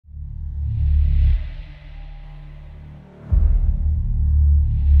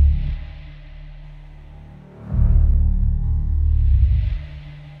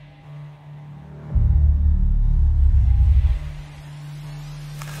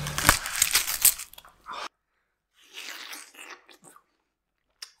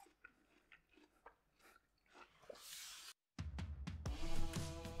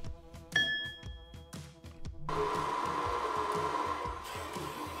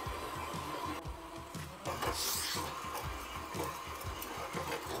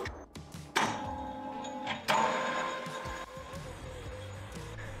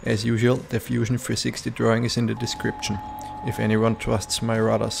As usual, the Fusion 360 drawing is in the description, if anyone trusts my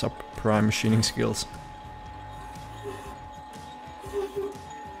rather subprime machining skills.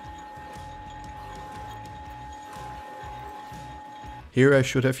 Here I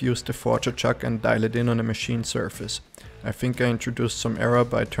should have used the forger chuck and dial it in on a machine surface. I think I introduced some error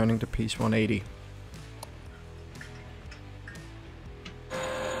by turning the piece 180.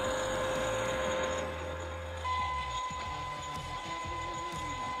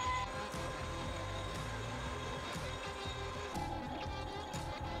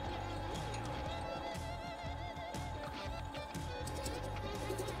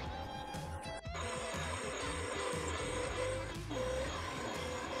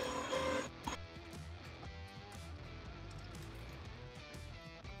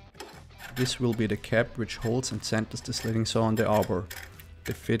 This will be the cap which holds and centers the slitting saw on the arbor.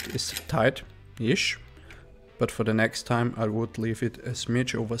 The fit is tight-ish, but for the next time I would leave it a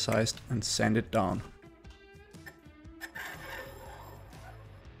smidge oversized and sand it down.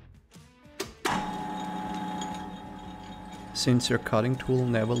 Since your cutting tool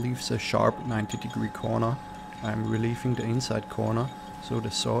never leaves a sharp 90-degree corner, I am relieving the inside corner so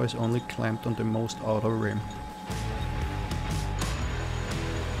the saw is only clamped on the most outer rim.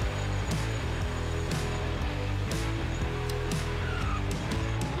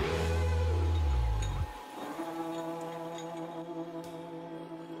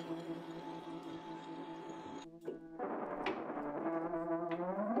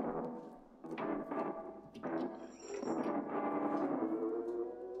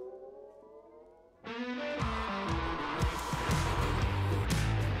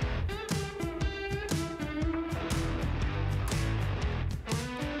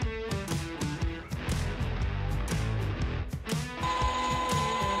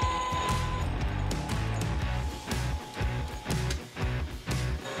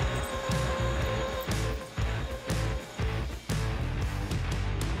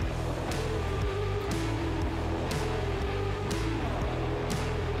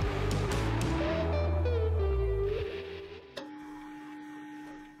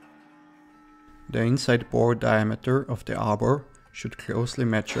 The inside bore diameter of the arbor should closely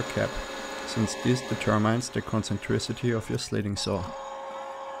match your cap, since this determines the concentricity of your slitting saw.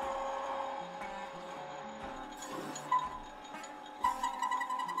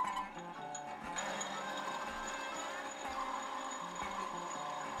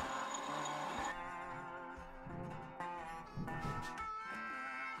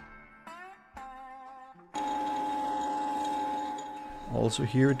 Also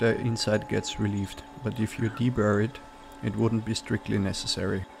here the inside gets relieved, but if you deburr it, it wouldn't be strictly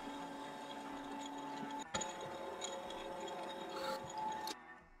necessary.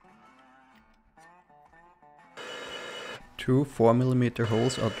 Two 4mm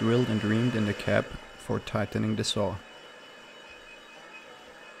holes are drilled and reamed in the cap for tightening the saw.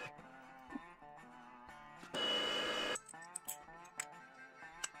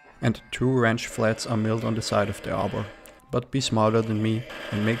 And two wrench flats are milled on the side of the arbor. But be smarter than me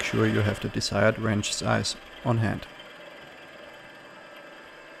and make sure you have the desired wrench size on hand.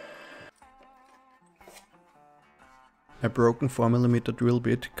 A broken 4mm drill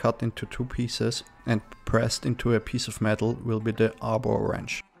bit cut into two pieces and pressed into a piece of metal will be the arbor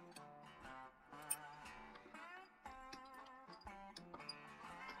wrench.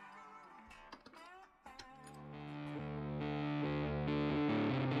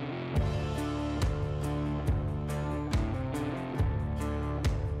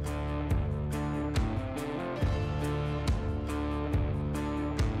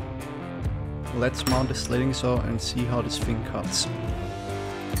 Let's mount the slitting saw and see how this thing cuts.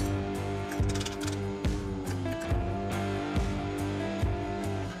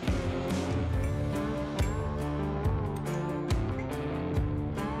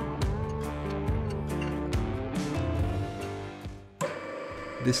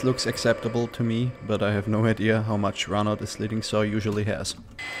 This looks acceptable to me, but I have no idea how much run-out the slitting saw usually has.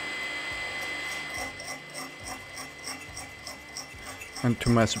 And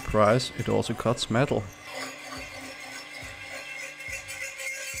to my surprise, it also cuts metal.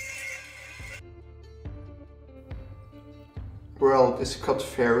 Well, this cut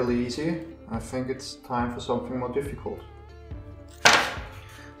fairly easy. I think it's time for something more difficult.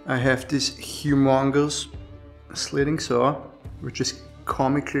 I have this humongous slitting saw, which is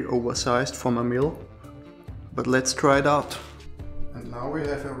comically oversized for my mill. But let's try it out. And now we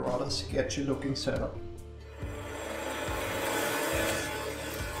have a rather sketchy looking setup.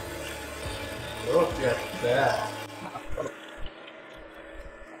 Look at that!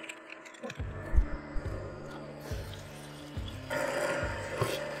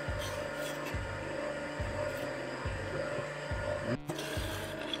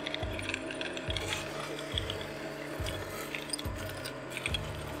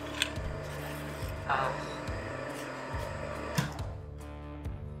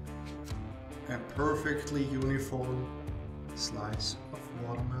 perfectly uniform slice of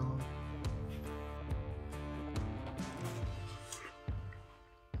watermelon.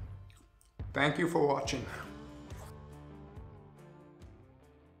 Thank you for watching.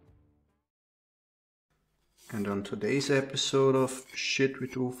 And on today's episode of Shit We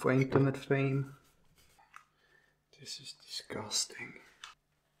Do for Internet Fame. This is disgusting.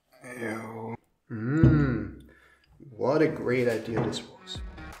 Ew. What a great idea this was.